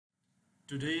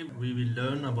Today we will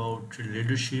learn about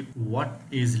leadership. What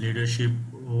is leadership?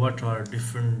 What are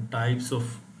different types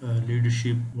of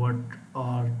leadership? What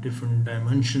are different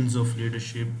dimensions of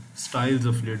leadership? Styles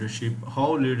of leadership?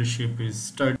 How leadership is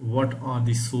studied? What are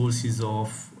the sources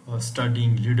of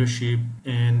studying leadership?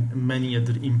 And many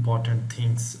other important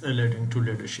things relating to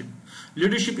leadership.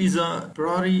 Leadership is a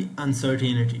priori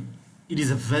uncertainty. It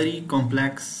is a very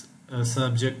complex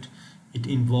subject. It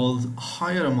involves a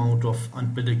higher amount of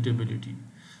unpredictability.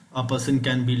 A person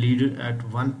can be leader at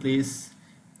one place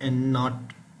and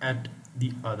not at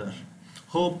the other.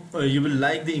 Hope you will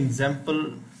like the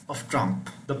example of Trump.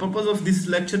 The purpose of this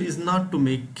lecture is not to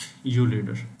make you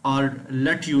leader or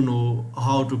let you know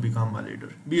how to become a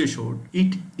leader. Be assured,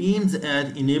 it aims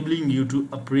at enabling you to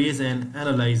appraise and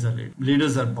analyze a leader.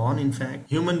 Leaders are born, in fact.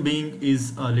 Human being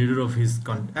is a leader of his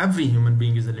every human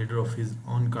being is a leader of his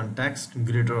own context,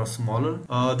 greater or smaller.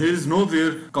 There is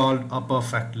nowhere called a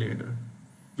perfect leader.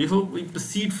 Before we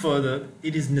proceed further,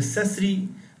 it is necessary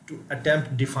to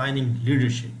attempt defining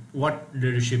leadership. What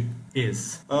leadership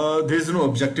is. There is no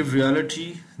objective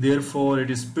reality, therefore it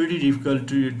is pretty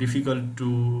difficult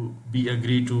to be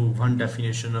agree to one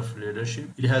definition of leadership.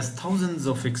 It has thousands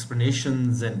of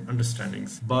explanations and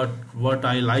understandings, but what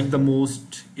I like the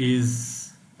most is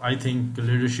I think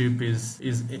leadership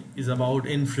is about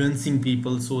influencing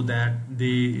people so that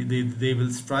they will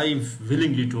strive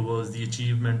willingly towards the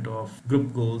achievement of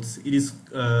group goals. It is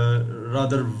a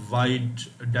rather wide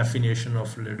definition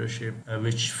of leadership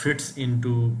which fits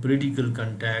into political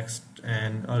context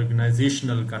and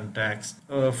organizational context.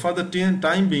 For the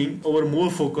time being, our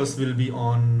more focus will be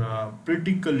on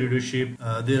political leadership.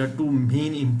 There are two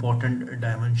main important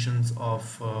dimensions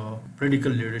of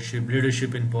political leadership: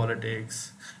 leadership in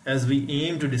politics. As we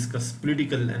aim to discuss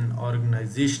political and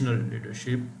organizational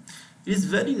leadership, it is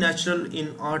very natural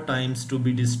in our times to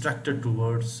be distracted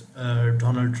towards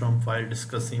Donald Trump while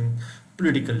discussing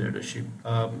political leadership.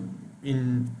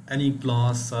 In any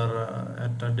class or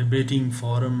at a debating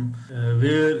forum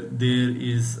where there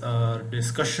is a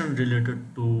discussion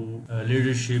related to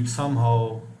leadership,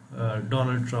 somehow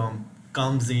Donald Trump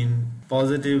comes in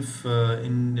positive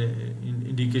in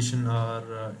indication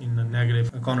or in a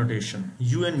negative connotation.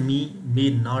 You and me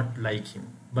may not like him,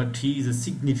 but he is a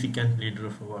significant leader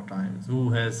of our times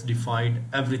who has defied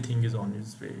everything is on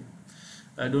his way.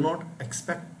 I do not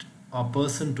expect a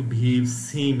person to behave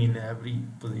same in every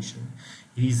position.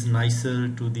 He is nicer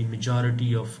to the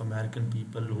majority of American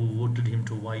people who voted him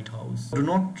to White House. Do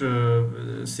not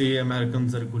say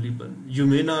Americans are gullible. You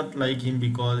may not like him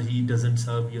because he doesn't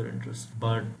serve your interest,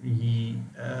 but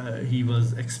he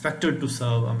was expected to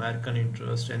serve American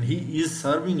interest, and he is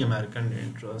serving American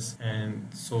interest, and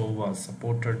so was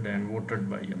supported and voted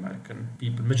by American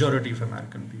people, majority of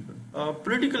American people.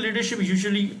 Political leadership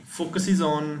usually focuses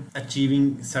on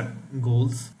achieving set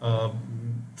goals.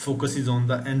 Focuses on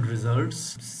the end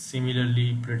results.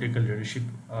 Similarly, political leadership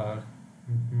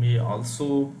may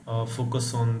also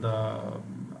focus on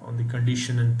the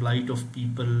condition and plight of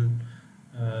people.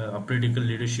 Political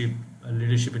leadership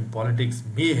in politics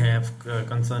may have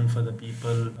concern for the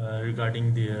people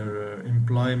regarding their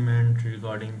employment,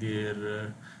 regarding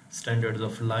their standards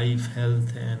of life,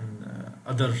 health, and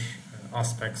other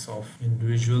aspects of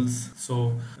individuals.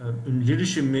 So in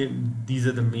leadership, these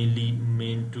are the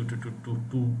main two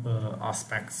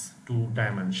aspects, two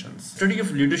dimensions. Study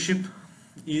of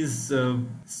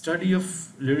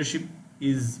leadership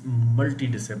is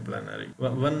multidisciplinary.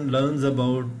 One learns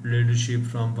about leadership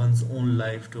from one's own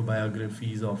life to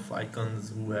biographies of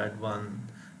icons who had won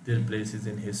their places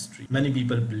in history. Many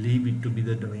people believe it to be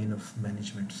the domain of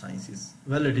management sciences.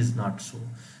 Well, it is not so.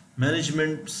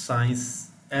 Management science,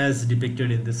 as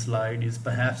depicted in this slide, is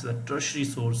perhaps the tertiary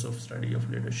source of study of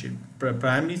leadership.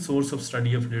 Primary source of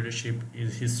study of leadership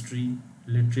is history,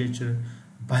 literature,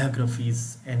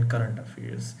 biographies, and current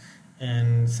affairs.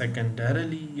 And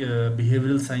secondarily,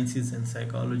 behavioral sciences and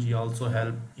psychology also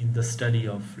help in the study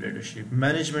of leadership.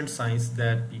 Management science,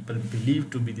 that people believe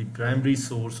to be the primary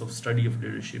source of study of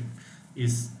leadership,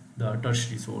 is the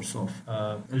tertiary source of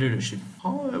leadership.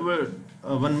 However,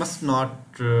 one must not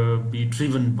be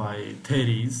driven by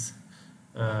theories.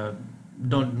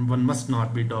 One must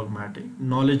not be dogmatic.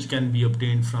 Knowledge can be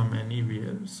obtained from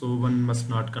anywhere, so one must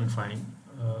not confine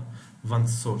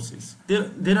one's sources.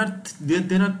 There are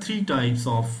three types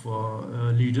of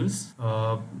leaders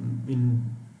in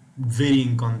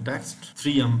varying contexts.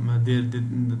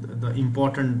 The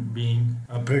important being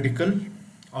political,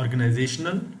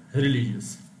 organizational,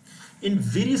 religious. In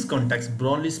various contexts,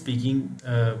 broadly speaking,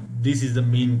 this is the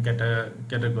main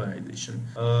categorization.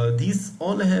 These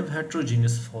all have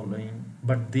heterogeneous following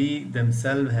but they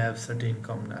themselves have certain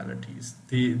commonalities.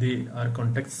 They are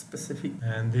context specific,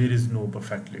 and there is no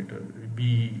perfect leader.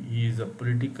 Be he is a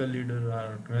political leader,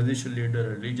 or organizational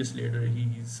leader, a religious leader, he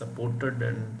is supported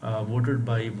and voted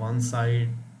by one side,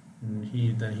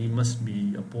 he must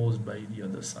be opposed by the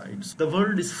other sides. The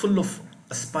world is full of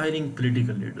aspiring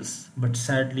political leaders, but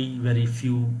sadly very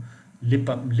few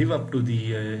live up to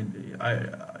the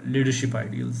leadership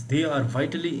ideals. They are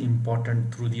vitally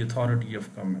important through the authority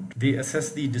of government. They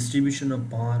assess the distribution of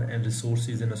power and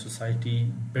resources in a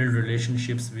society, build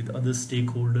relationships with other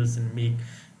stakeholders, and make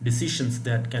decisions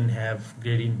that can have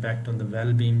great impact on the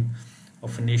well-being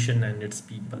of a nation and its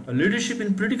people. A leadership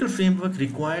in political framework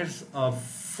requires a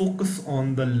focus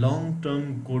on the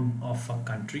long-term good of a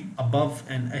country above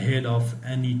and ahead of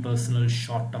any personal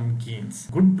short-term gains.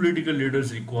 Good political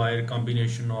leaders require a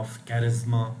combination of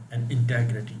charisma and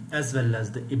integrity, as well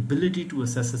as the ability to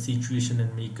assess a situation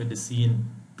and make a decision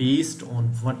based on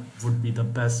what would be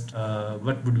best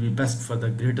for the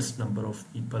greatest number of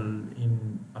people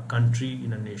in a country,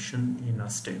 in a nation, in a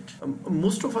state.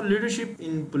 Most of our leadership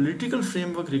in political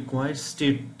framework requires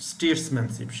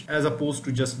statesmanship as opposed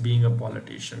to just being a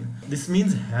politician. This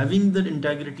means having the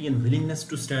integrity and willingness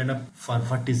to stand up for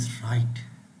what is right,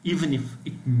 even if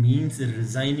it means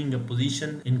resigning a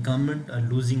position in government or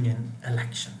losing an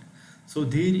election. So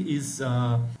there is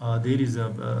a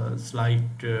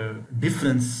slight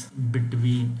difference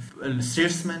between a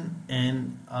statesman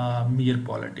and a mere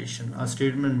politician. A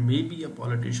statesman may be a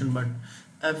politician, but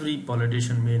every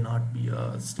politician may not be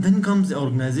a. Then comes the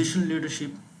organizational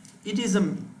leadership. It is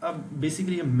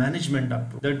basically a management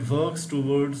approach that works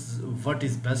towards what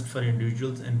is best for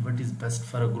individuals and what is best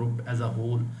for a group as a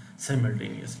whole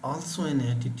simultaneously. Also an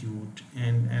attitude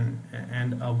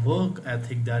and a work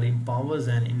ethic that empowers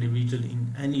an individual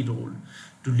in any role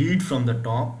to lead from the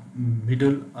top,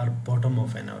 middle or bottom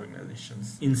of an organization.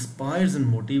 Inspires and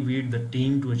motivate the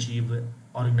team to achieve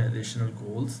organizational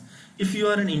goals. If you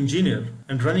are an engineer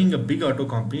and running a big auto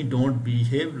company, don't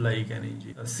behave like an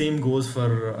engineer. Same goes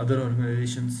for other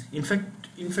organizations. In fact,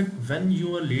 when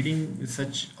you are leading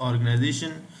such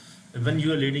organization, when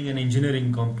you are leading an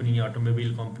engineering company,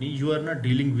 automobile company, you are not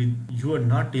dealing with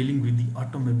the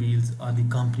automobiles or the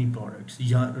company products.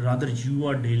 Rather, you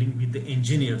are dealing with the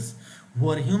engineers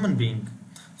who are human beings.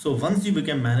 So once you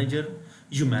become manager,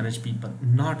 you manage people,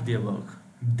 not their work.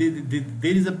 There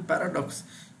is a paradox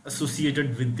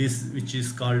associated with this, which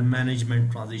is called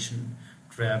management transition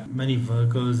trap. Many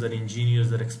workers or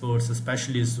engineers or experts or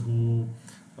specialists who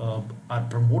are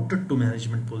promoted to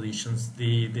management positions,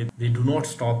 they do not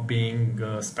stop being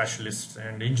specialists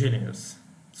and engineers.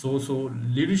 So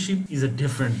leadership is a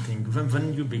different thing.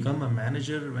 When you become a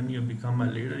manager, when you become a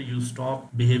leader, you stop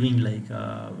behaving like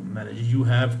a manager. You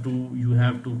have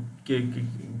to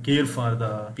care for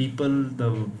the people,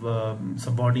 the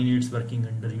subordinates working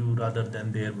under you, rather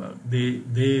than their work.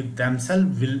 They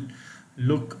themselves will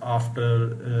look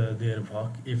after their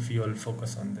work if you all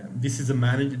focus on them. This is a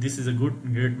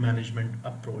great management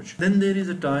approach. Then there is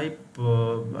a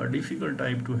difficult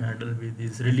type to handle with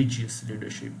is religious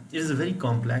leadership. It is a very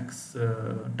complex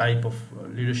type of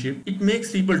leadership. It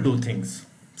makes people do things,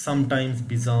 sometimes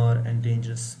bizarre and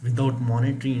dangerous, without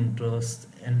monetary interest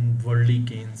and worldly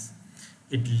gains.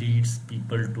 It leads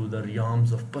people to the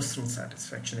realms of personal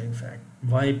satisfaction. In fact,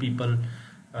 why people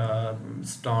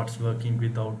starts working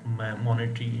without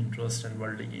monetary interest and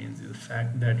worldly gains is the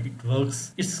fact that it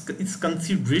works. Its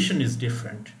consideration is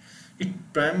different. It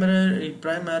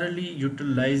primarily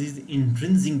utilizes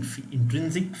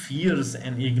intrinsic fears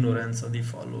and ignorance of the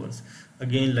followers.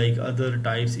 Again, like other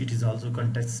types, it is also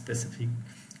context specific.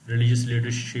 Religious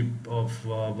leadership of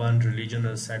one religion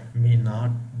or sect may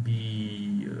not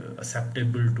be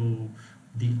acceptable to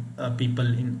the people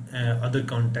in other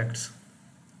contexts.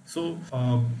 So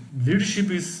leadership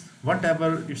is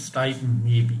whatever its type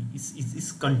may be.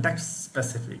 It's context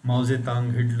specific. Mao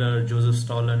Zedong, Hitler, Joseph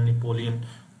Stalin, Napoleon,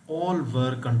 all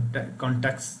were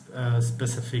context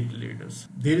specific leaders.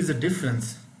 There is a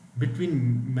difference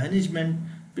between management.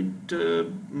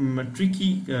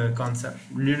 Tricky concept.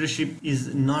 Leadership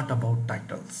is not about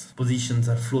titles, positions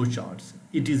or flowcharts.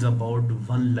 It is about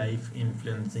one life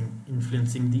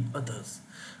influencing the others.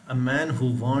 A man who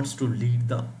wants to lead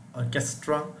the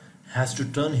orchestra has to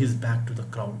turn his back to the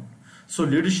crowd. So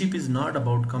leadership is not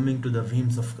about coming to the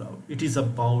whims of crowd. It is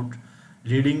about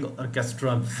leading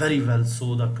orchestra very well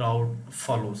so the crowd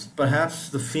follows. Perhaps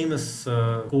the famous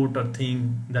quote or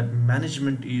thing that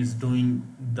management is doing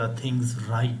the things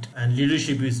right and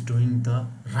leadership is doing the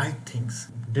right things.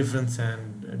 Difference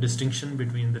and distinction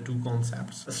between the two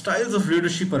concepts. The styles of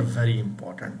leadership are very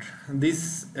important.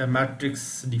 This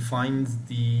matrix defines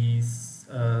the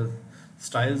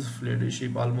styles of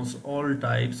leadership, almost all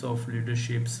types of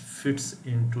leaderships fits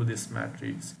into this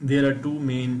matrix. There are two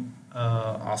main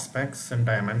aspects and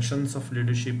dimensions of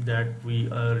leadership that we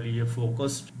earlier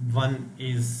focused. One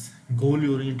is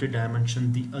goal-oriented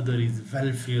dimension, the other is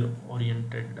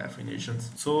welfare-oriented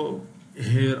definitions. So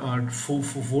here are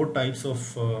four types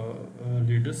of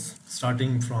leaders.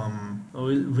 Starting from,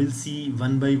 we'll see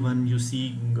one by one. You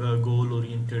see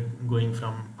goal-oriented going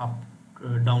from up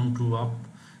down to up,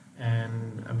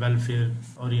 and welfare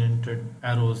oriented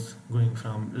arrows going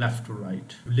from left to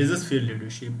right. Laissez-faire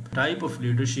leadership, type of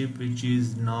leadership which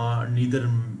is neither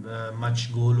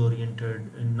much goal oriented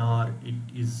nor it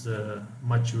is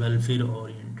much welfare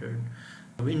oriented.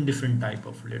 Indifferent type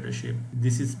of leadership.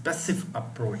 This is passive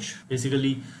approach.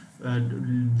 Basically,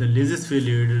 the laissez-faire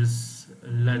leaders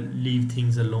leave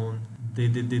things alone. They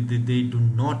do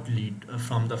not lead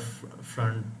from the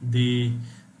front. They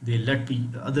let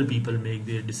other people make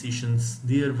their decisions.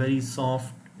 They are very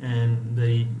soft and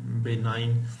very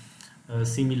benign.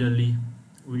 Similarly,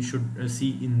 we should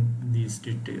see in these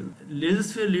details.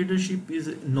 Laissez-faire leadership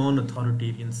is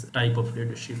non-authoritarian type of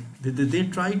leadership. They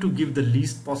try to give the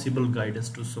least possible guidance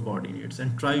to subordinates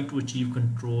and try to achieve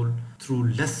control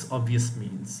through less obvious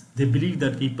means. They believe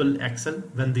that people excel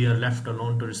when they are left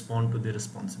alone to respond to their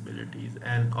responsibilities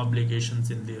and obligations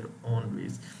in their own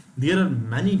ways. There are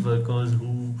many workers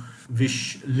who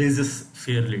wish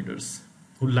laissez-faire leaders,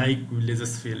 who like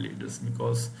laissez-faire leaders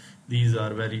because these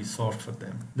are very soft for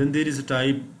them. Then there is a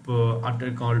type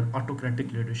called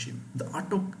autocratic leadership. The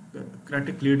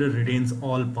autocratic leader retains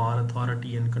all power,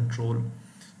 authority and control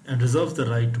and reserves the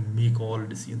right to make all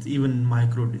decisions, even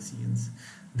micro decisions.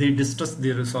 They distrust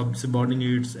their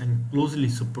subordinates and closely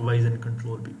supervise and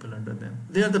control people under them.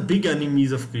 They are the big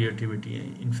enemies of creativity,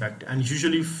 in fact, and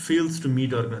usually fails to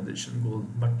meet organization goals,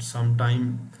 but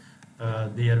sometimes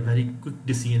they are very quick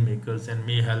decision makers and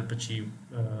may help achieve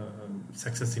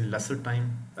success in lesser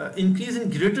time. Increase in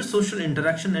greater social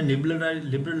interaction and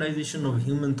liberalization of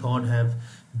human thought have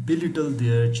belittled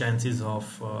their chances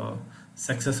of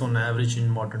success on average in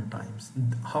modern times.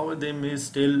 However, they may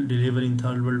still deliver in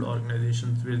third world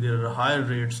organizations where there are higher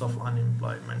rates of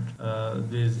unemployment.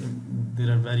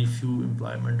 There are very few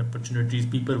employment opportunities.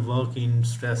 People work in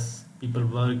stress. People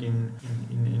work in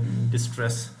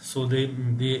distress, so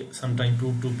they sometimes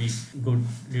prove to be good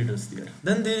leaders there.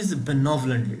 Then there is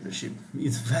benevolent leadership.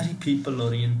 It's very people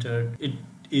oriented. It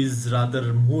is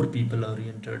rather more people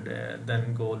oriented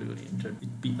than goal oriented.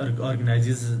 It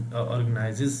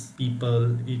organizes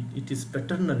people. It is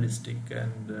paternalistic,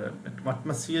 and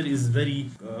atmosphere is very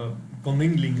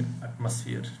commingling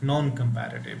atmosphere,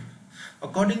 non-comparative.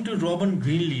 According to Robin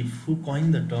Greenleaf, who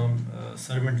coined the term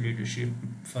servant leadership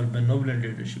for benevolent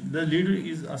leadership, the leader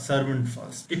is a servant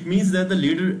first. It means that the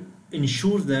leader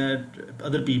ensures that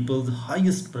other people's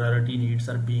highest priority needs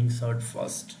are being served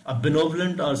first. A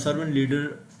benevolent or servant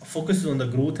leader focuses on the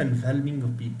growth and well-being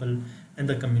of people and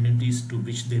the communities to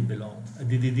which they belong.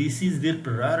 This is their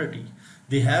priority.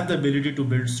 They have the ability to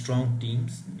build strong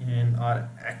teams and are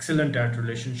excellent at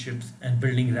relationships and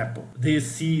building rapport. They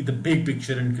see the big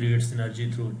picture and create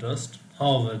synergy through trust.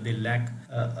 However, they lack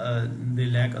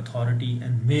authority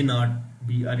and may not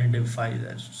be identified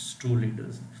as true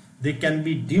leaders. They can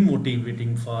be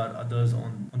demotivating for others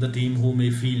on the team who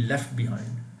may feel left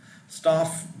behind.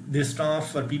 Their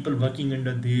staff or people working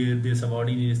under their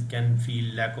subordinates can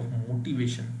feel lack of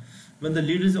motivation when the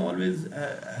leader is always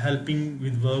helping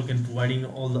with work and providing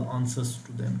all the answers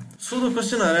to them. So the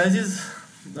question arises,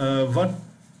 what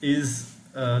is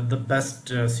the best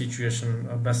situation,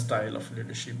 best style of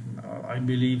leadership? I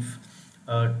believe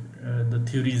the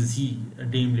theory Z,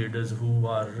 team leaders who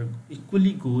are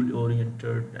equally goal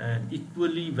oriented and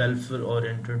equally welfare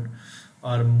oriented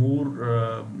are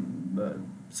more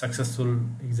successful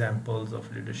examples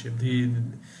of leadership.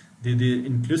 Their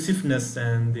inclusiveness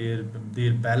and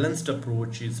their balanced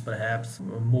approach is perhaps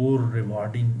more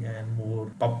rewarding and more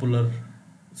popular,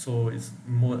 so it's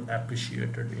more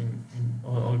appreciated in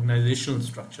organizational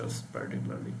structures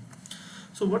particularly.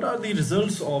 So what are the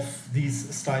results of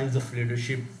these styles of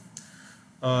leadership?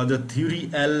 The theory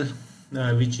L,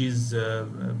 which is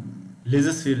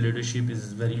laissez-faire leadership,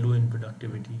 is very low in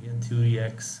productivity, and theory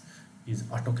X is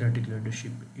autocratic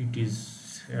leadership. It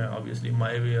is obviously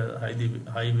my way or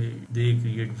highway. They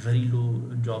create very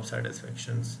low job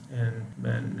satisfactions,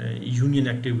 and union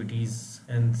activities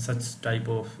and such type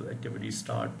of activities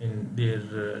start in their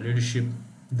leadership.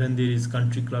 Then there is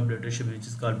country club leadership, which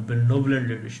is called benevolent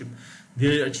leadership.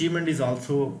 Their achievement is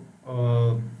also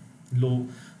low.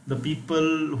 The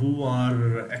people who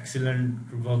are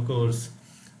excellent workers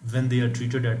when they are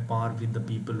treated at par with the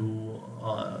people who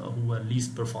are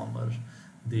least performers,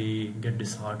 they get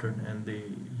disheartened and they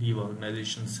leave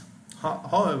organizations.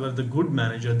 However, the good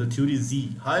manager, the theory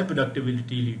Z, high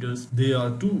productivity leaders, they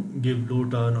are to give low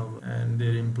turnover and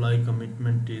their employee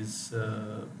commitment is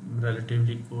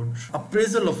relatively good.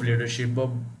 Appraisal of leadership.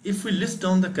 If we list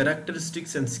down the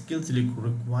characteristics and skills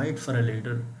required for a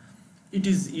leader, it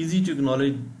is easy to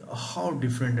acknowledge how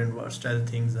different and versatile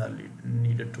things are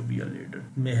needed to be a leader.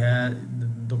 May have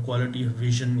the quality of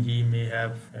vision, he may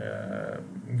have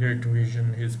great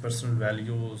vision, his personal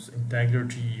values,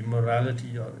 integrity,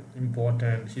 morality are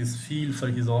important, his feel for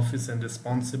his office and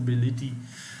responsibility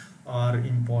are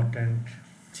important,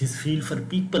 his feel for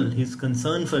people, his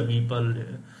concern for people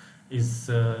is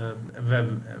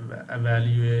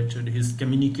evaluated, his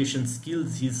communication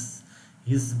skills, his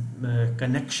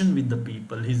connection with the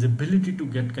people, his ability to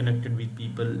get connected with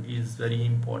people is very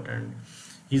important.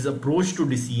 His approach to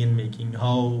decision making,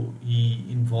 how he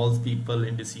involves people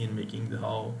in decision making,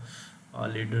 how a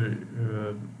leader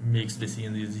makes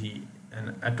decisions, is he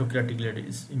an autocratic leader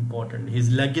is important.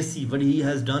 His legacy, what he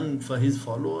has done for his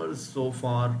followers so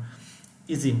far,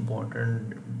 is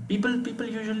important. People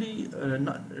usually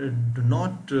do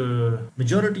not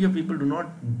majority of people do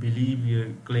not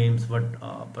believe claims what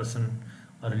a person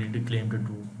or a leader claim to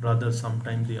do. Rather,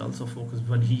 sometimes they also focus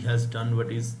what he has done,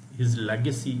 what is his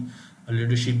legacy.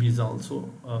 Leadership is also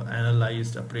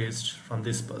analyzed, appraised from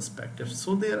this perspective.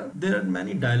 So there are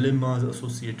many dilemmas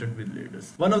associated with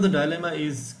leaders. One of the dilemma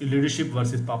is leadership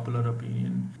versus popular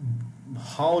opinion.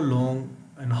 How long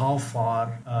and how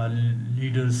far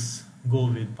leaders go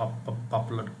with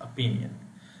popular opinion.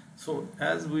 So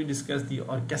as we discussed the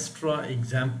orchestra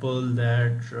example,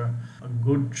 that a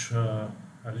good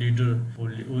leader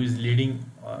who is leading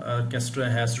orchestra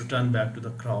has to turn back to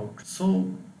the crowd. So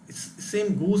it's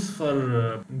same goes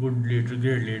for good leader,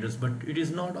 great leaders, but it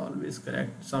is not always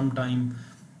correct. Sometime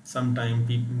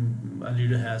a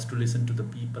leader has to listen to the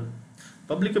people.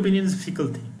 Public opinion is a fickle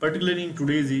thing, particularly in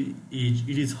today's age.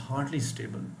 It is hardly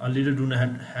stable. A leader do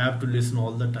not have to listen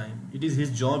all the time. It is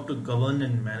his job to govern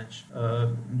and manage,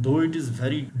 though it is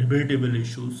very debatable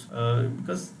issues,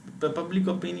 because the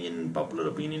popular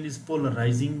opinion is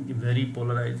polarizing, very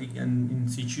polarizing, and in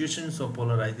situations of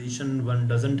polarization, one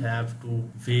doesn't have to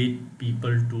wait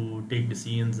people to take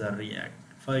decisions or react.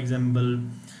 For example,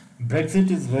 Brexit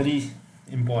is very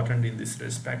important in this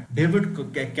respect. David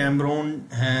Cameron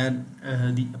had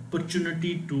the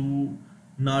opportunity to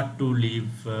not to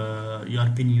leave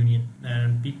European Union,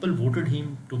 and people voted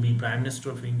him to be Prime Minister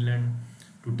of England,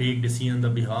 to take decisions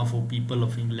on behalf of people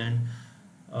of England,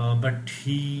 but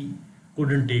he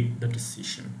couldn't take the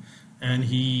decision, and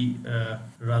he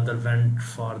rather went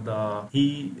for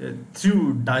he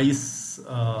threw dice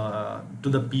to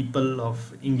the people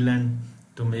of England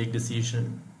to make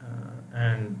decision,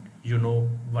 and you know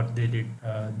what they did.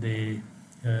 They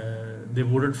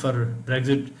voted for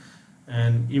Brexit,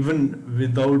 and even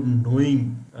without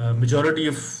knowing, majority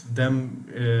of them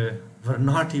were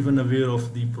not even aware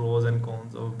of the pros and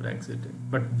cons of Brexit,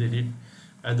 but they did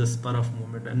at the spur of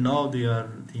moment, and now they are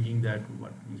thinking that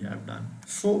what we have done.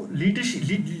 So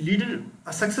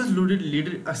a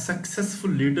successful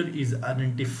leader is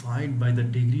identified by the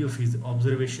degree of his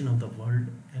observation of the world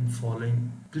and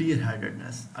following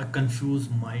clear-headedness. A confused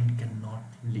mind cannot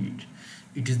lead.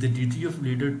 It is the duty of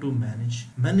leader to manage.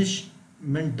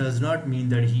 Management does not mean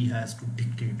that he has to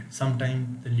dictate.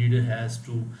 Sometimes the leader has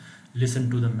to listen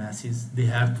to the masses. They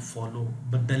have to follow,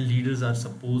 but then leaders are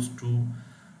supposed to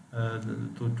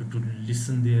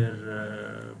listen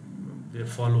their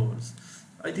followers.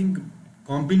 I think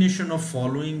combination of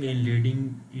following and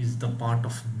leading is the part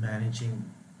of managing.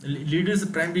 Leader's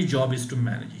primary job is to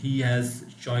manage. He has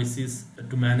choices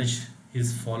to manage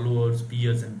his followers,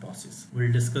 peers, and bosses.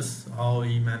 We'll discuss how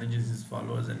he manages his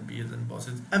followers and peers and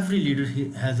bosses. Every leader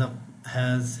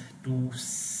has to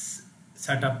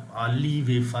set up a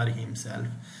leeway for himself.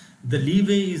 The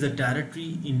leeway is a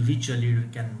territory in which a leader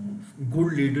can move.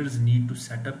 Good leaders need to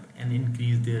set up and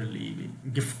increase their leeway.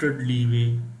 Gifted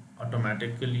leeway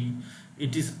automatically.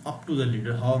 It is up to the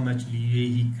leader how much leeway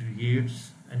he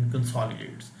creates and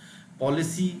consolidates.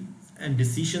 Policy and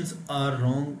decisions are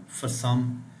wrong for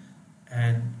some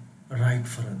and right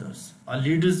for others. A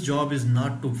leader's job is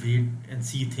not to wait and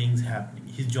see things happening.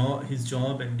 His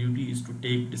job and duty is to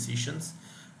take decisions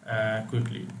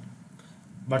quickly.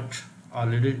 But a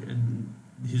leader,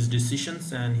 his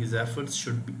decisions and his efforts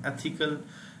should be ethical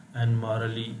and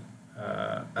morally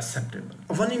acceptable.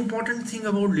 One important thing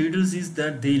about leaders is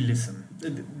that they listen.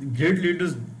 Great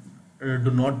leaders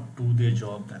do not do their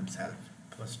job themselves.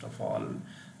 First of all,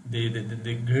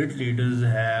 The great leaders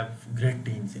have great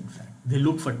teams. In fact, they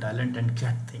look for talent and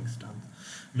get things done.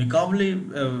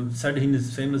 Macaulay said in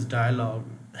his famous dialogue,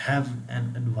 "Have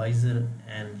an advisor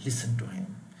and listen to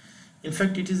him." In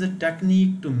fact, it is a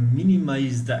technique to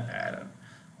minimize the error.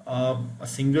 A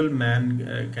single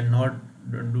man cannot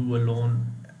do alone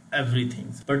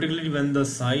everything, particularly when the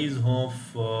size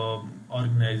of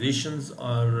organizations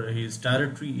or his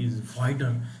territory is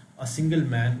wider. A single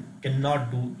man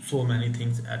cannot do so many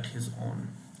things at his own.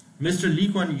 Mr.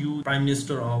 Lee Kuan Yew, Prime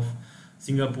Minister of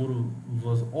Singapore,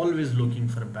 was always looking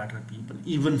for better people,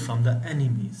 even from the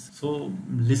enemies. So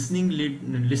listening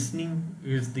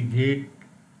is the great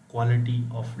quality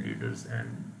of leaders,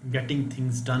 and getting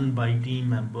things done by team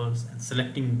members and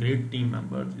selecting great team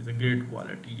members is a great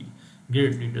quality.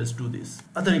 Great leaders do this.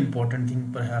 Other important thing,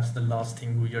 perhaps the last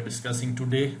thing we are discussing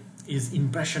today, is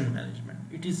impression management.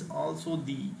 It is also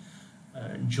the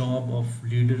job of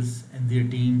leaders and their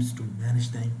teams to manage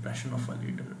the impression of a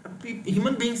leader.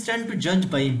 Human beings tend to judge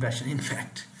by impression, in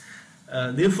fact.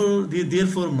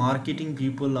 Therefore, marketing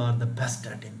people are the best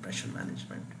at impression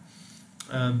management.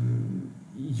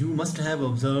 You must have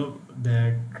observed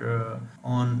that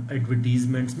on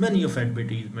advertisements, many of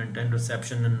advertisement and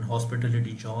reception and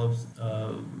hospitality jobs,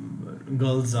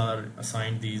 girls are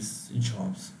assigned these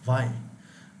jobs. Why?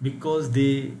 Because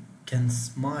they can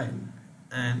smile,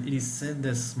 and it is said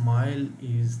that smile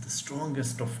is the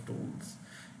strongest of tools,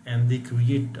 and they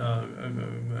create a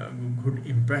good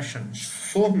impression.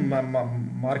 So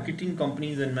marketing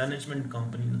companies and management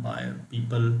companies hire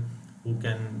people who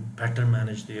can better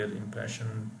manage their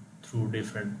impression through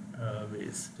different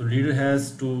ways. So leader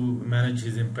has to manage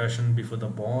his impression before the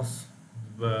boss,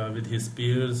 with his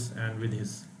peers and with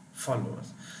his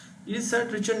followers. It is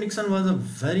said Richard Nixon was a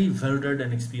very well-read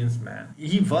and experienced man.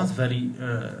 He was very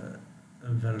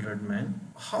well-read man.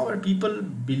 However, people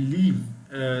believe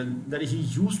that he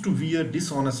used to wear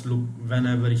dishonest look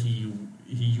whenever he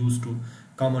used to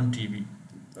come on TV.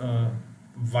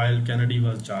 While Kennedy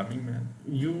was charming man.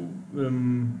 You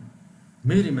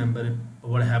may remember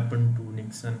what happened to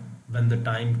Nixon when the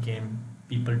time came.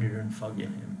 People didn't forgive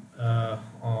him,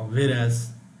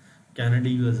 whereas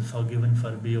Kennedy was forgiven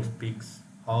for Bay of Pigs.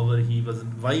 However, he was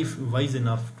wise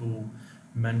enough to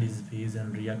mend his ways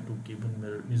and react to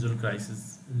Cuban Missile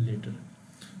crisis later.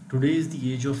 Today is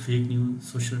the age of fake news,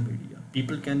 social media.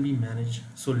 People can be managed,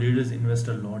 so leaders invest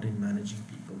a lot in managing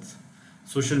peoples.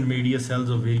 Social media cells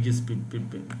of various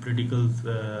political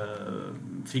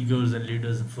figures and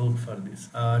leaders work for this.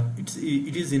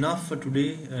 It is enough for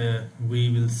today. We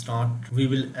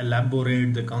will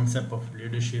elaborate the concept of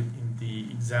leadership in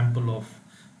the example of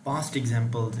past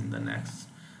examples in the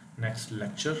next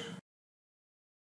lecture.